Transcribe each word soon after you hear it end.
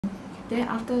Then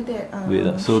after that,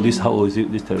 Wait, so this how old is it?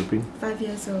 This terrapin? 5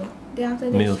 years old. Then after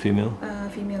that, male, female?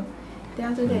 Female. Then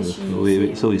after that, she.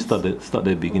 Wait. So you start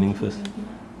the beginning first.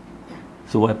 Yeah.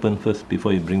 So what happened first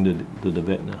before you bring to the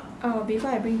vet? Oh,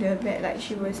 before I bring the vet, like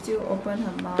she will still open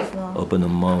her mouth lor. Open her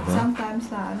mouth, huh?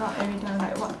 Sometimes lah, not every time.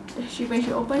 Like what? When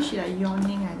she open, she like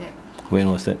yawning like that.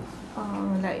 When was that?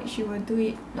 Like she will do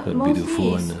it. Her Mostly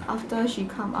beautiful is one. after she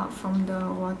come out from the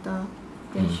water,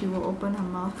 then she will open her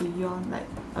mouth to yawn, like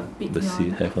a big Let's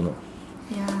see, yawn. have or not?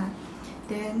 Yeah.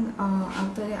 Then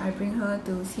after that, I bring her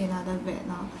to see another vet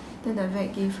now. Then the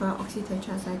vet gave her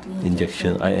oxytetracycline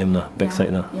Injection, IM lah,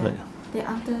 backside lah. Yeah. Right. Then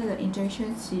after the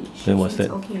injection, she Then what's she's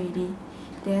that? okay already.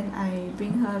 Then I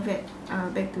bring her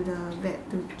back to the vet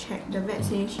to check. The vet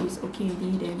say she's okay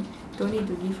already. Then don't need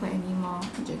to give her any more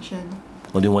injection.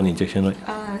 Only one injection,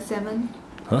 right? 7.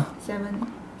 Huh? 7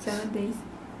 days.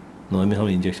 No, I mean how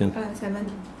many injections?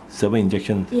 7. 7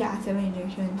 injections? Yeah, 7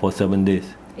 injections. For 7 days?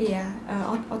 Yeah,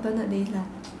 alternate days lah.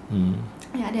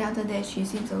 Yeah, then after that she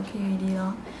seems okay already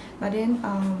lor. But then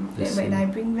when I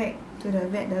bring back to the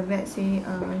vet say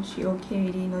she okay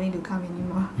already, no need to come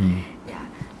anymore. Yeah,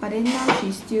 but then now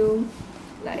she's still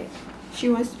like she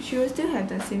will still have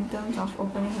the symptoms of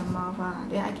opening her mouth.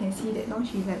 Then I can see that now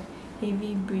she's like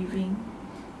heavy breathing.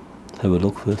 Have a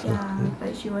look first. Yeah,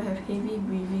 like she will have heavy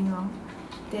breathing lor.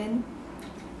 Then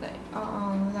like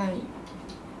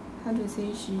how to say,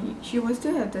 she will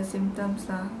still have the symptoms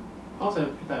lah. How's her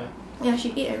appetite? Yeah, she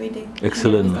ate everything.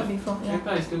 Excellent. She ate before. Yeah.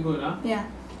 Appetite is still good, huh? Yeah.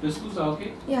 The stools are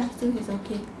okay? Yeah, still is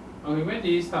okay. Okay, when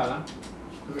did it start, huh?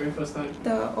 The very first time?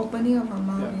 The opening of her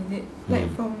mouth, Yeah. is it?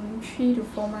 Like from 3 to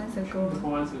 4 months ago. 4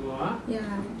 months ago, huh?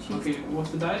 Yeah. She's Okay,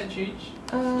 was the diet changed?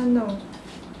 No.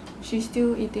 She's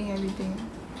still eating everything.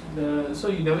 So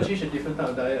you never changed a different type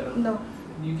of diet, huh? No.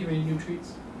 Do you give any new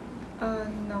treats?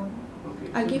 No.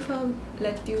 Okay. I give her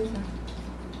lettuce.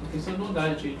 Okay, so no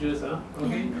diet changes, huh?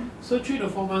 Okay. Yeah. So 3 to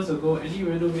 4 months ago, any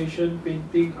renovation,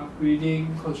 painting,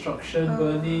 upgrading, construction,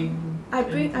 burning? I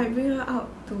bring her out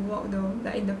to walk though,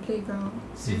 like in the playground.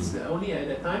 Since only at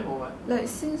that time or what? Like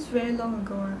since very long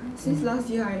ago. Since last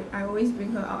year, I always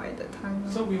bring her out at that time.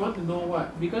 So we want to know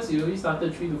what, because you only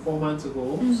started 3 to 4 months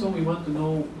ago, so we want to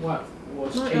know what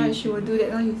was Not changed. like she will do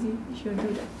that now, you see. She will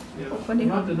do that. Yeah. We Opening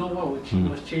want her to know what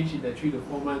was changed in the 3 to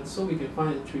 4 months, so we can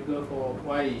find a trigger for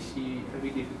why is she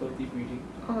having difficulty breathing.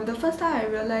 Oh, the first time I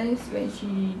realized when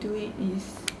she do it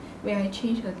is when I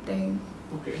changed her tank.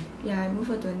 Okay. Yeah, I moved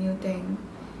her to a new tank.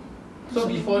 So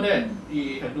before that,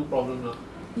 you had no problem now?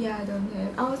 Yeah, I don't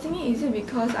have. I was thinking, is it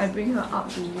because I bring her out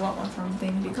to walk or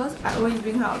something? Because I always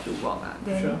bring her out to walk.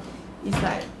 Then Sure. it's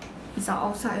like, it's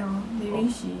outside.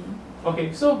 Maybe she...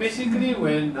 Okay, so basically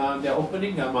when they're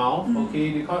opening their mouth,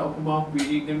 okay, they call it open mouth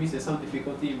breathing, that means there's some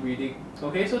difficulty in breathing.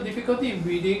 Okay, so difficulty in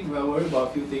breathing, we're worried about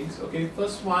a few things. Okay,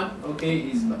 first one, okay,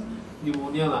 is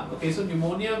pneumonia lah. Okay, so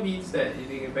pneumonia means that it's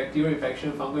a bacterial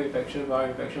infection, fungal infection, viral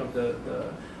infection of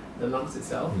the lungs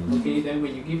itself. Okay, then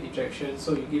when you give injection,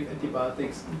 so you give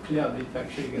antibiotics to clear out the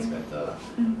infection, it gets better.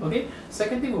 Okay,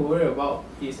 second thing we worry about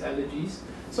is allergies.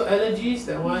 So allergies,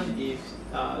 that one, if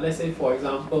let's say for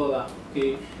example,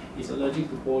 okay, is allergic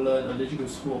to pollen, allergic to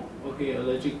smoke, okay,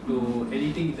 allergic to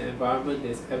anything in the environment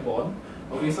that's airborne.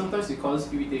 Okay, sometimes it causes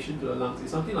irritation to the lungs.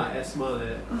 It's something like asthma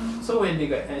like that. So when they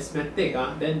get asthmatic,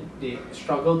 then they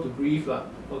struggle to breathe,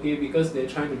 okay, because they're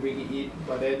trying to bring it in,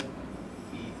 but then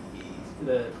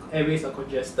the airways are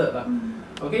congested.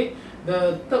 Okay,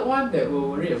 the third one that we're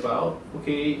worried about,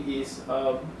 okay, is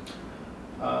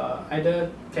either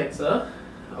cancer,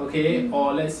 okay,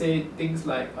 or let's say things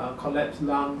like collapsed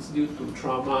lungs due to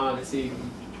trauma, let's say you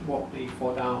walk, you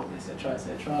fall down, etc.,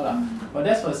 etc. But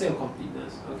that's for the sake of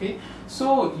completeness. Okay,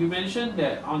 so you mentioned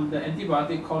that on the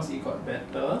antibiotic course it got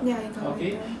better. Yeah, it got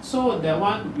okay, better. so that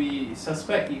one we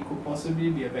suspect it could possibly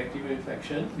be a bacterial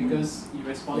infection because you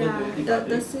responded to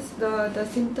antibiotics. The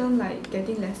symptom like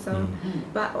getting lesser,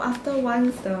 but after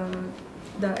once the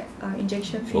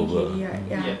injection finish already, right?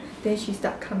 Yeah, then she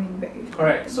start coming back.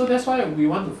 Correct. So that's why we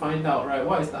want to find out, right,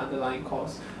 what is the underlying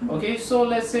cause. Okay, so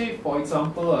let's say for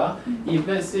example, if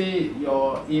let's say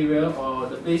your area or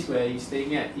the place where you're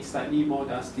staying at is slightly more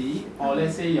dusty, or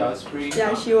let's say you're spraying.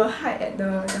 Yeah, she will hide at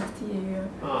the dusty area.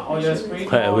 Or you're spraying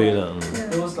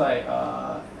those like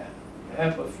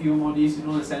air perfume, all these, the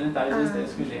sanitizers that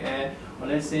spray the air. Or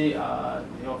let's say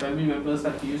your family members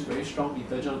like to use very strong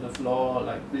detergent on the floor,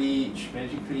 like bleach,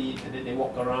 Magic Clean, and then they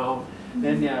walk around,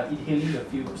 then they are inhaling the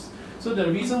fumes. So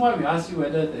the reason why we ask you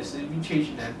whether there's any change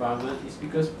in the environment is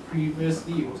because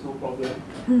previously it was no problem.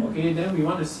 Okay, then we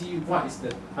want to see what is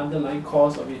the underlying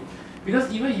cause of it.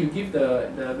 Because even you give the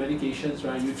medications,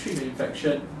 right, you treat the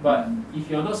infection, but if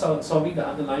you're not solving the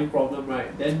underlying problem,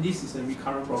 right, then this is a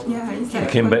recurrent problem. Yeah, it's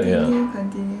like Came back,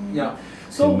 continue. Yeah.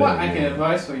 So Came what back, I can yeah.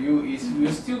 advise for you is we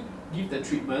will still give the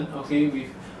treatment, okay, with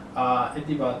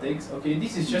antibiotics. Okay,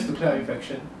 this is just to clear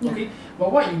infection. Yeah. Okay,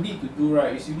 but what you need to do,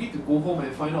 right, is you need to go home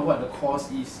and find out what the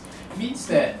cause is. Means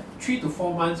that 3 to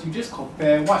 4 months you just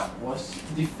compare what was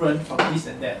different from this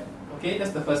and that. Okay,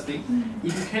 that's the first thing.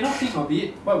 If you cannot think of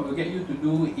it, what we'll get you to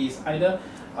do is either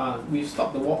we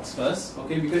stop the walks first,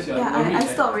 okay, because you're worried I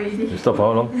stopped already. You stop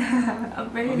for how long?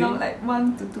 Very long, like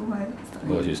 1 to 2 months.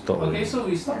 Oh, you stop Okay, already. so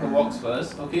we stop the walks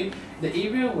first, okay. The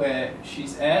area where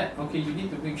she's at, okay, you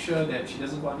need to make sure that she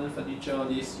doesn't go under furniture or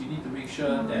this. You need to make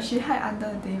sure that She hide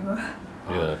under the table.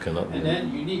 Yeah, cannot. and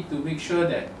then you need to make sure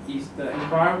that the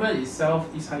environment itself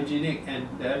is hygienic and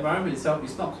the environment itself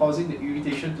is not causing the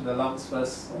irritation to the lungs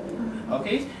first.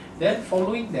 Okay, then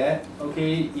following that,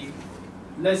 okay, if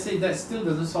let's say that still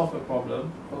doesn't solve the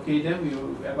problem, okay, then we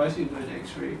will advise you to do an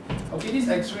X-ray. Okay, this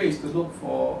X-ray is to look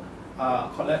for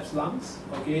collapsed lungs.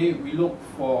 Okay, we look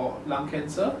for lung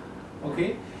cancer.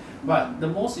 Okay, but the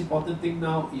most important thing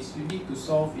now is you need to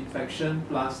solve infection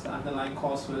plus the underlying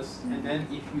cause first, and then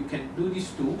if you can do these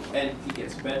two and it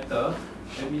gets better,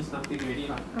 that means nothing already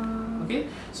lah. Okay,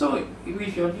 so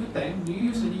with your new tank, do you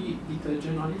use any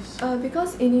detergent on this?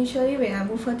 Because initially when I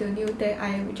moved her to new tank,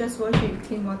 I just wash it with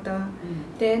clean water.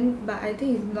 Then, but I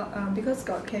think it's not because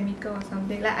got chemical or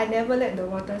something. Like I never let the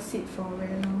water sit for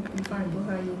very long before I put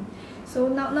her in. So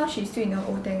now she's still in the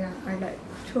old tank. I like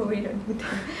throw away the new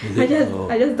tank.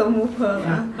 I just don't move her.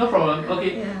 Yeah, no problem.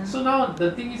 Okay, Yeah. so now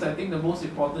the thing is, I think the most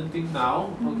important thing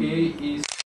now, okay, is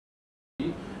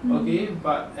okay,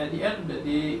 but at the end of the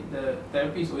day, the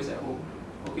therapy is always at home.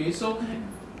 Okay, so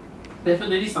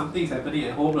definitely something is happening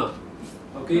at home lah.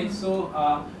 Okay, so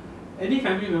any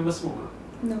family members smoke lah?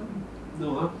 No. No,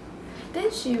 huh? Then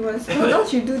she was now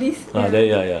she do this. There,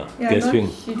 yeah.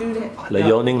 Gasping. Now she do that. Like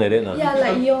yawning like that. Yeah,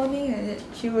 like yawning like that.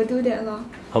 She will do that lor.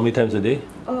 How many times a day?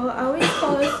 I always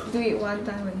call her do it 1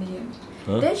 time a day.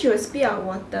 Huh? Then she will spit out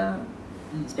water.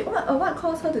 What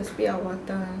caused her to spit out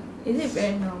water? Is it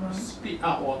very normal? Spit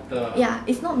out water. Yeah,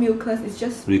 it's not mucus, it's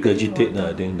just Regurgitate, water.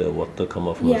 I think the water come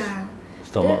off first. Yeah.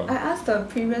 Stomach. Then I asked the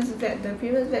previous vet. The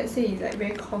previous vet say it's like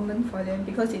very common for them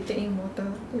because they take in water,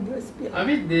 then they will spit out. I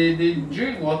mean, they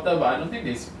drink water, but I don't think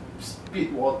they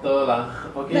spit water lah.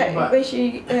 Okay, Like but when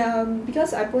she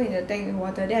because I put in the tank with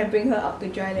water, then I bring her out to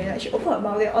dry. Then like she open her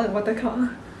mouth, then all the water come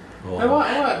out. and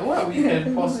what we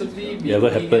can possibly be Ever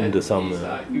looking happen at to some, is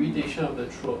irritation of the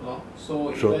throat, lor. So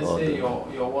if throat let's or say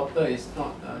the- your water is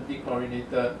not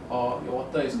dechlorinated or your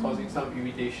water is causing some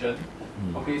irritation,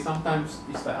 okay, sometimes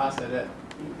it's like us like that,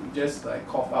 just like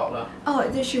cough out lah. Oh,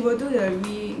 then she will do the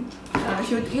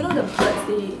she will, you know the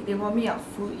birds they vomit out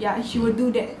food. Yeah, she will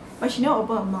do that, but she never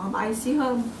open her mouth. I see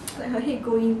her like her head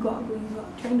go out,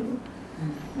 trying to.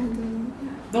 I don't know.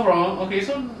 Yeah. No problem. Okay,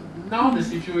 so now the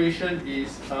situation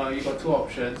is you got 2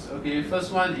 options. Okay,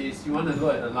 first one is you want to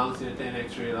look at the lungs in a tank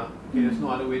X-ray lah. Okay, there's no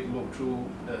other way to look through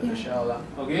the shell lah.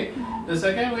 Okay, the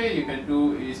second way you can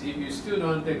do is if you still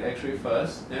don't take the X-ray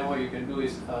first, then what you can do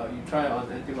is you try on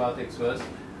antibiotics first,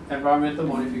 environmental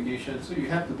modification. So you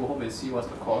have to go home and see what's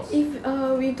the cause. If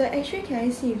with the X-ray, can I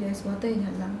see if there's water in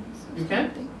her lungs? You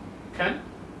can? Can?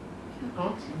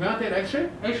 Oh, you want to take the X-ray?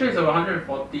 X-ray is about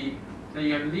 140. Then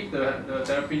you can leave the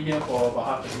therapy here for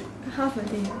about half a day. Half a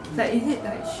day. Like is it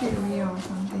like straight away or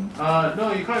something?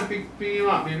 No, you can't pick him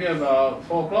up maybe about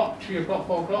 4 o'clock, 3 o'clock,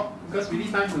 4 o'clock. Because we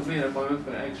need time to make an appointment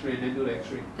for the X-ray and then do the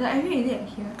X-ray. Like X-ray is it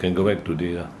here? Can go back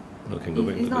today lah. No, can go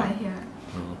back It's today. not here.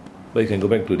 But you can go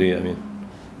back today, I mean.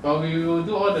 But we will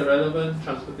do all the relevant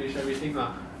transportation, everything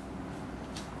lah.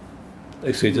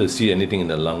 X-ray just see anything in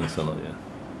the lungs or not, yeah.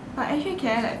 But actually,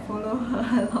 can I like follow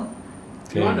her along?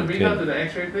 You want to bring her to the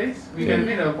X-ray place? We Can. can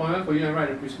make the appointment for you and write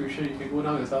the prescription. You can go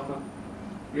down yourself lah.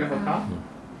 You have a car?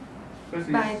 Because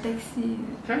By taxi.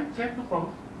 Can, no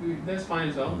problem. That's fine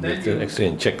as well. Then Then X-ray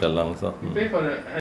and check the lungs. you pay for the